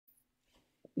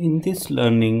In this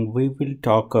learning, we will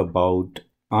talk about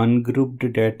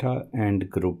ungrouped data and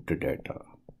grouped data.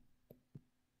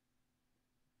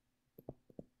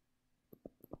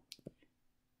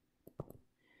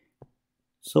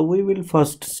 So we will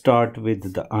first start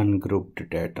with the ungrouped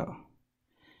data.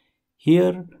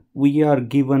 Here we are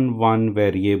given one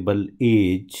variable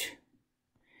age,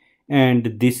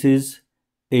 and this is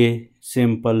a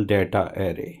simple data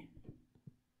array.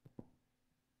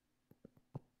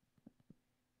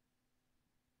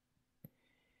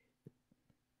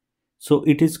 So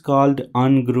it is called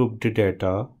ungrouped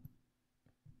data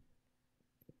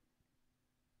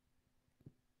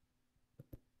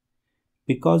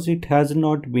because it has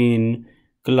not been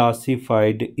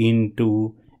classified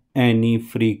into any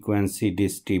frequency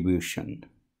distribution.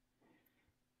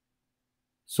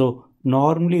 So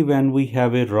normally when we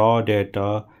have a raw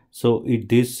data, so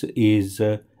this is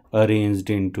arranged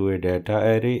into a data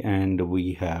array and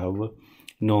we have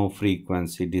no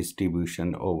frequency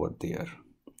distribution over there.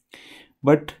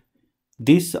 But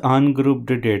this ungrouped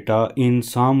data in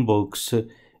some books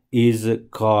is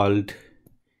called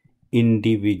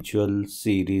individual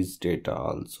series data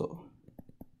also.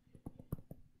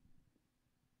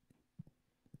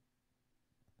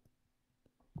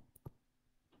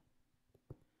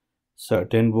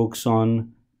 Certain books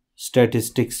on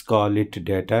statistics call it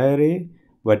data array,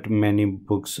 but many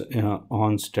books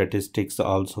on statistics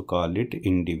also call it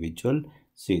individual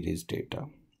series data.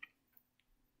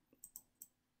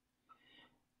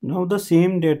 Now the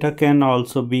same data can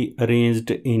also be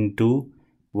arranged into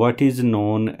what is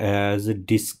known as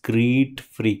discrete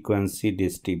frequency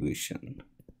distribution.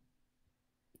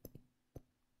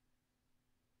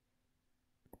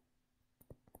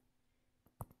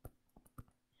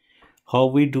 How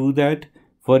we do that?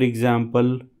 For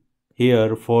example,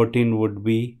 here 14 would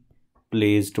be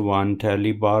placed one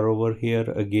tally bar over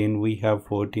here. Again we have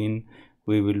 14,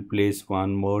 we will place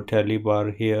one more tally bar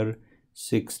here.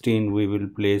 16 we will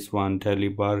place one tally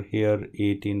bar here.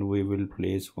 18 we will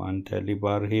place one tally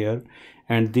bar here,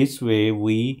 and this way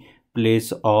we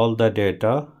place all the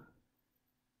data.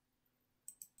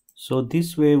 So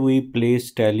this way we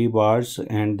place tally bars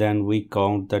and then we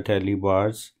count the tally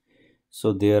bars.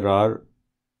 So there are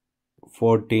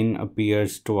 14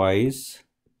 appears twice,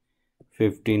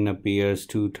 15 appears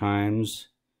 2 times,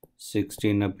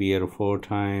 16 appear 4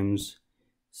 times,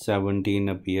 17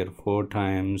 appear 4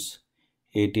 times,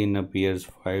 18 appears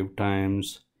 5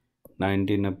 times,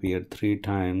 19 appear 3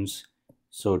 times,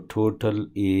 so total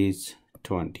is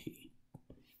 20.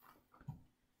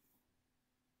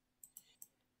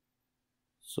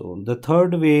 So the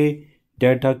third way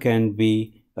data can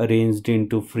be arranged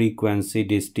into frequency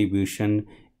distribution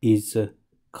is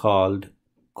called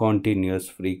continuous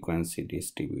frequency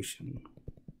distribution.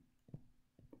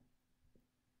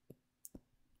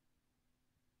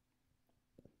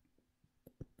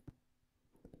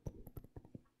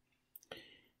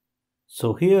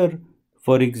 So here,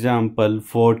 for example,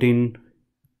 14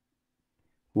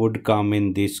 would come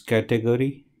in this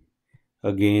category.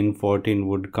 Again, 14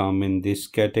 would come in this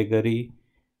category.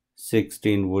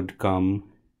 16 would come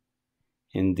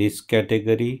in this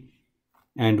category.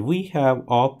 And we have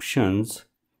options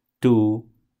to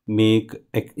make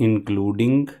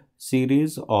including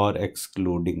series or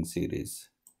excluding series.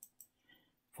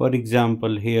 For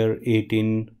example, here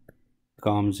 18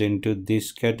 comes into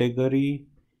this category,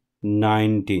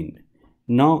 19.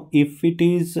 Now if it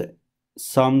is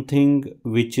something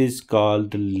which is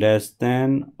called less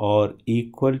than or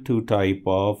equal to type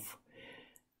of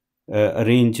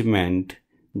arrangement,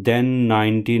 then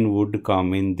 19 would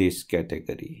come in this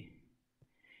category.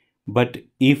 But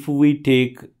if we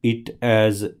take it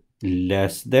as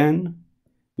less than,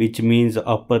 which means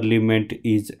upper limit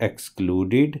is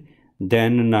excluded,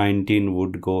 then 19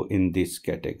 would go in this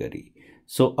category.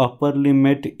 So upper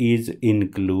limit is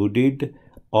included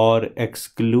or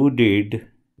excluded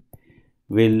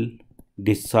will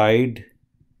decide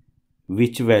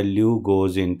which value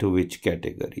goes into which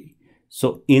category.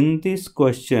 So in this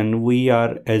question, we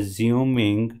are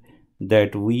assuming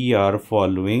that we are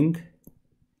following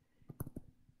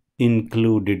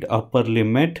included upper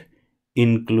limit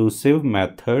inclusive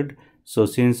method. So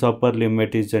since upper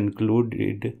limit is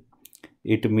included,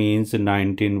 it means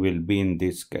 19 will be in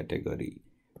this category.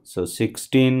 So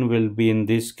 16 will be in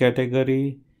this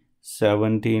category,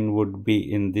 17 would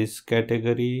be in this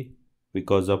category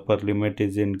because upper limit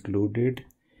is included,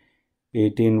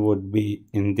 18 would be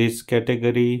in this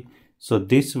category. So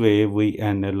this way we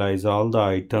analyze all the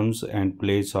items and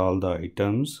place all the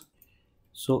items.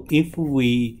 So if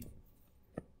we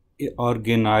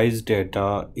organize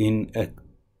data in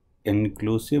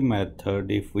inclusive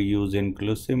method, if we use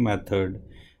inclusive method,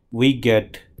 we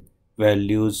get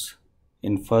values.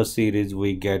 In first series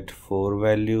we get 4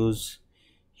 values,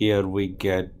 here we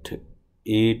get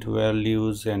 8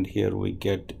 values, and here we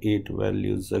get 8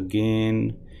 values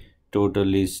again.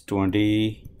 Total is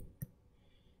 20,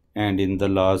 and in the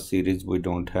last series we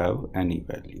don't have any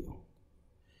value.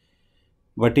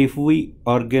 But if we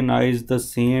organize the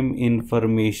same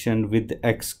information with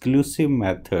exclusive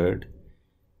method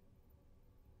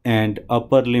and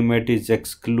upper limit is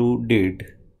excluded,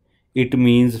 it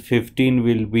means 15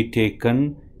 will be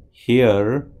taken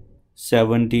here,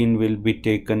 17 will be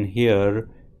taken here,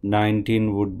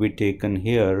 19 would be taken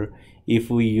here. If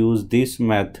we use this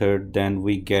method, then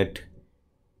we get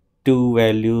 2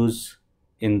 values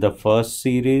in the first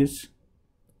series,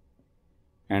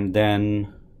 and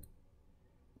then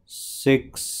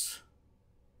 6,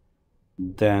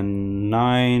 then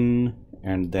 9,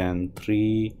 and then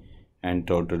 3, and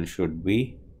total should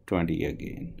be 20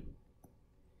 again.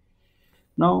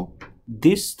 Now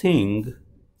this thing,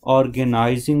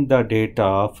 organizing the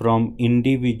data from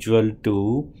individual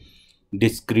to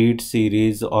discrete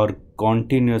series or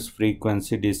continuous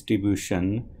frequency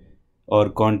distribution or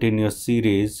continuous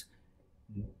series,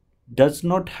 does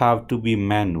not have to be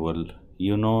manual.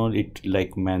 You know, it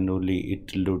like manually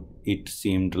it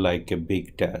seemed like a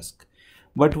big task,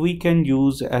 but we can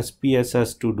use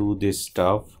SPSS to do this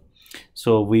stuff,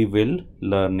 so we will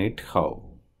learn it how.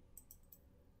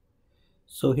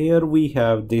 So here we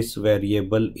have this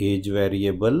variable, age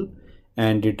variable,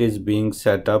 and it is being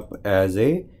set up as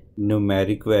a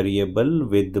numeric variable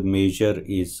with the measure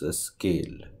is a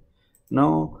scale.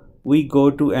 Now we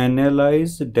go to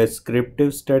analyze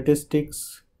descriptive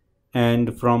statistics,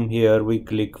 and from here we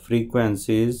click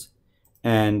frequencies,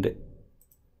 and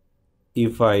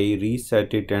if I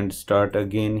reset it and start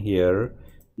again here,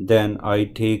 then I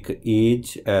take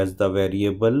age as the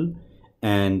variable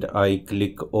and I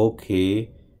click OK,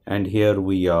 and here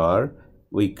we are.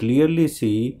 We clearly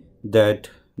see that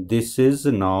this is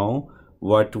now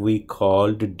what we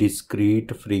called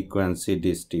discrete frequency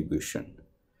distribution.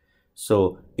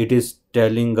 So it is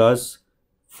telling us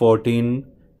 14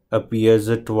 appears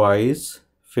twice,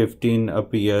 15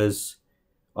 appears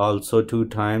also 2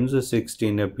 times,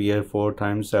 16 appear 4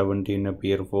 times, 17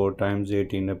 appear 4 times,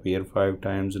 18 appear 5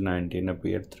 times, 19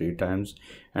 appear 3 times,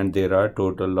 and there are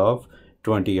total of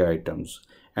 20 items.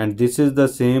 And this is the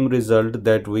same result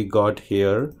that we got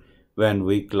here when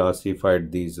we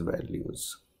classified these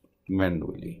values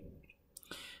manually.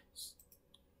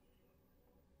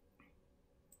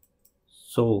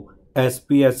 So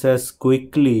SPSS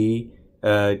quickly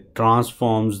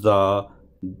transforms the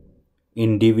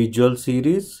individual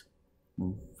series,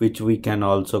 which we can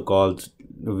also call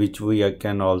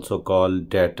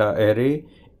data array,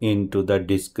 into the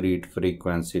discrete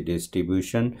frequency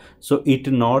distribution. So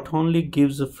it not only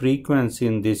gives frequency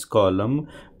in this column,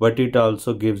 but it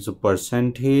also gives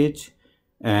percentage,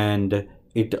 and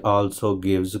it also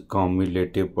gives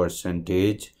cumulative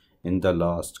percentage in the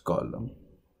last column.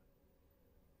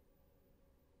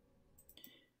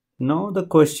 Now the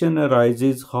question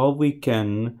arises how we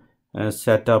can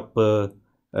set up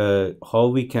how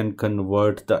we can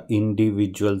convert the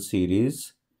individual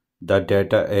series, the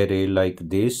data array like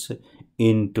this,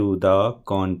 into the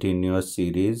continuous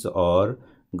series or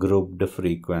grouped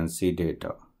frequency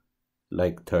data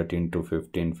like 13 to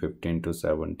 15, 15 to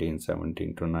 17,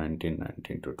 17 to 19,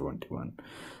 19 to 21.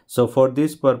 So for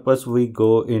this purpose we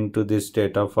go into this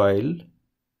data file.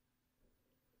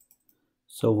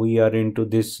 So we are into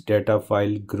this data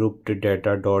file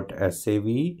grouped-data.sav,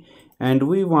 and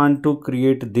we want to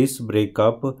create this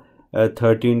breakup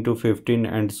 13 to 15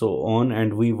 and so on,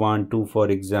 and we want to, for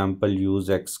example, use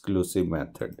exclusive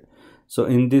method. So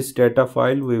in this data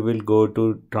file we will go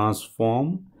to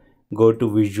transform, go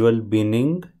to visual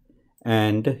binning,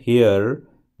 and here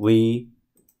we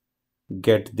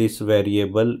get this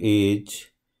variable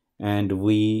age and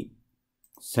we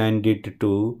send it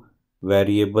to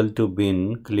variable to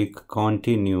bin, click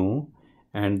continue,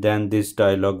 and then this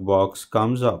dialog box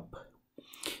comes up.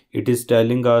 It is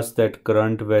telling us that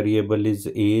current variable is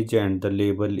age and the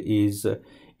label is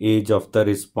age of the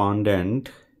respondent,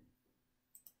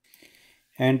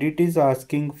 and it is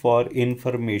asking for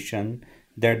information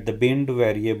that the binned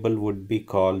variable would be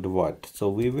called what. So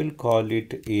we will call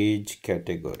it age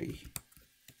category,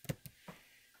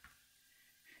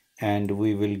 and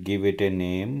we will give it a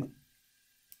name,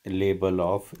 label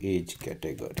of age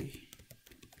category.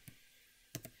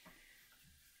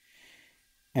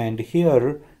 And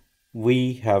here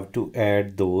we have to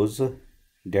add those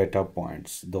data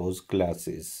points, those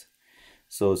classes.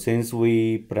 So since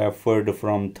we preferred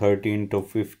from 13 to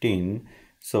 15,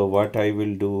 so what I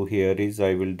will do here is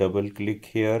I will double click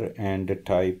here and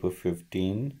type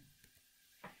 15.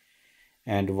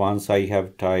 And once I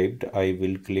have typed, I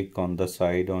will click on the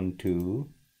side on 2.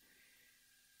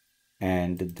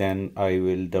 And then I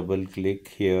will double click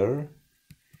here,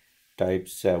 type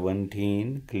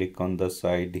 17, click on the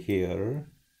side here,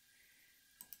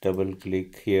 double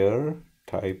click here,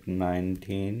 type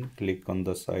 19, click on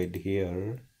the side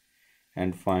here,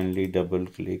 and finally double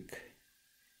click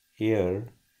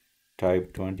here,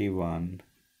 type 21,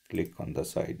 click on the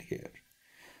side here.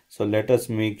 So let us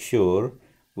make sure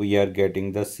we are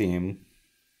getting the same.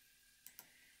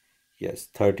 Yes,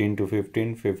 13 to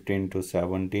 15, 15 to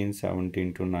 17,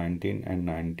 17 to 19, and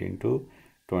 19 to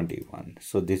 21.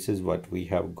 So this is what we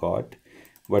have got.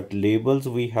 But labels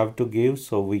we have to give,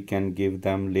 so we can give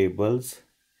them labels,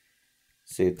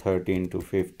 say 13 to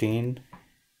 15.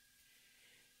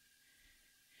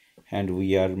 And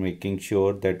we are making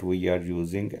sure that we are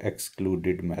using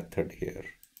excluded method here.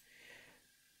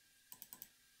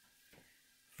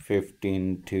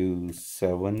 15 to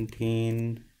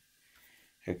 17.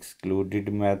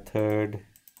 Excluded method,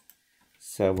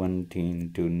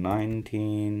 17 to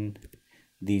 19.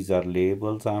 These are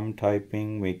labels I'm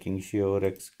typing, making sure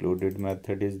excluded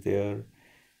method is there,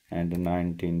 and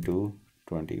 19 to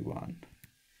 21.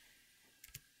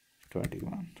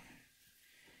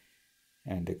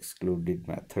 And excluded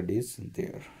method is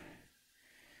there.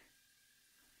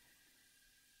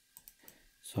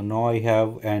 So now I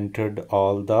have entered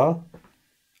all the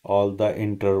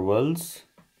interval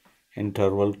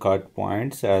cut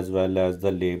points as well as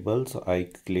the labels. I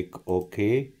click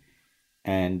OK,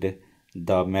 and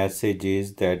the message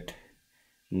is that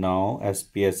now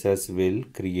SPSS will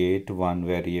create one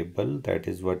variable. That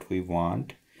is what we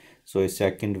want. So a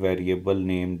second variable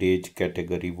named age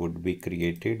category would be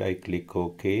created. I click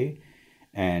OK,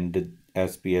 and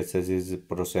SPSS is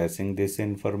processing this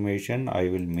information. I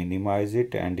will minimize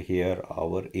it, and here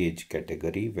our age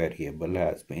category variable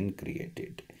has been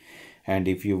created. And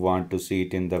if you want to see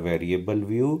it in the variable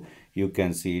view, you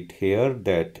can see it here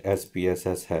that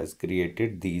SPSS has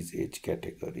created these age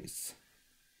categories.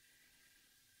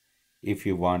 If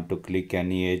you want to click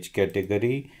any age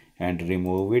category and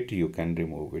remove it, you can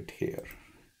remove it here.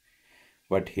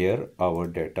 But here our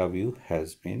data view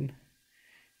has been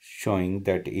showing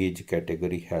that age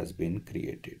category has been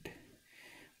created.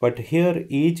 But here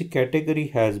age category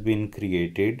has been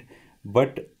created,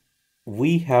 but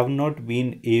we have not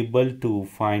been able to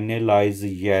finalize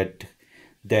yet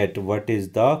that what is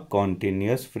the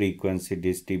continuous frequency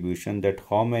distribution, that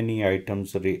how many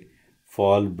items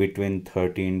fall between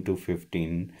 13 to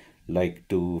 15, like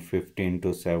 2, 15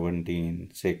 to 17,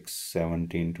 6,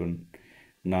 17 to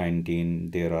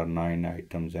 19, there are 9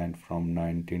 items, and from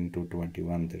 19 to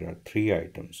 21 there are 3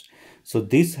 items. So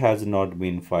this has not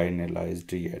been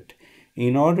finalized yet.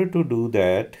 In order to do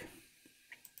that,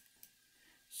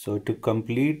 so to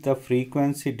complete the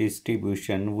frequency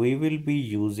distribution, we will be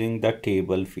using the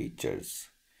table features.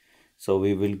 So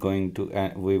we will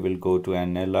go to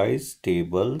analyze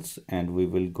tables, and we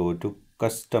will go to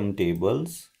custom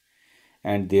tables,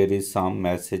 and there is some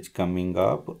message coming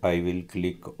up. I will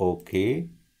click OK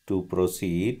to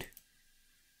proceed.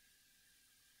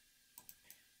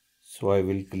 So I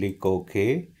will click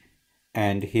OK,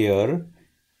 and here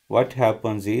what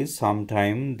happens is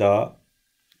sometime the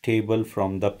table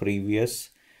from the previous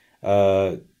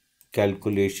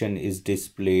calculation is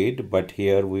displayed, but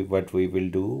here what we will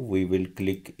do, we will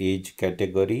click age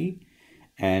category,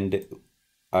 and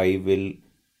I will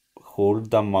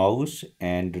hold the mouse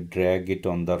and drag it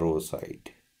on the row side,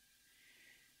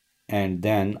 and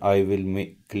then I will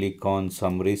click on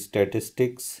summary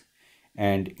statistics,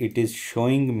 and it is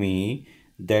showing me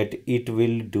that it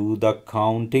will do the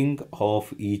counting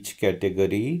of each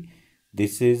category.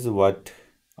 This is what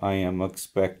I am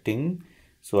expecting.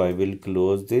 So I will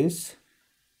close this,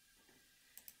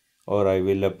 or I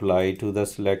will apply to the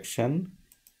selection.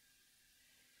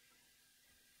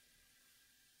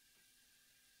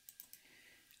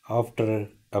 After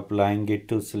applying it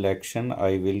to selection,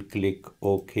 I will click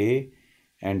OK,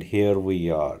 and here we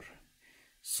are.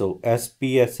 So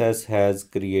SPSS has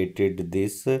created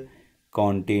this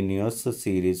continuous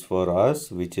series for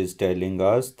us, which is telling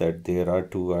us that there are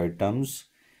 2 items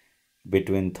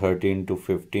between 13 to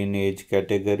 15 age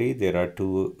category. There are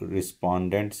 2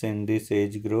 respondents in this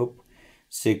age group.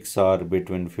 6 are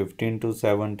between 15 to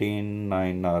 17,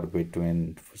 9 are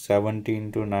between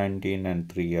 17 to 19,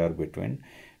 and 3 are between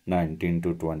 19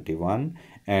 to 21.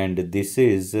 And this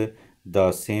is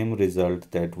the same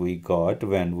result that we got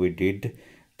when we did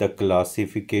the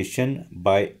classification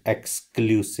by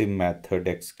exclusive method.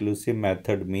 Exclusive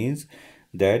method means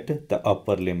that the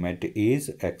upper limit is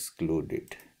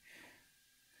excluded.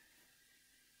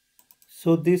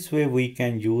 So this way we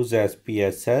can use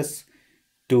SPSS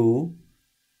to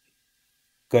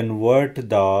convert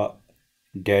the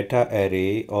data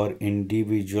array or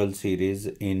individual series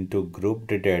into grouped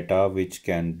data, which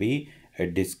can be a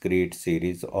discrete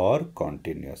series or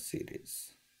continuous series.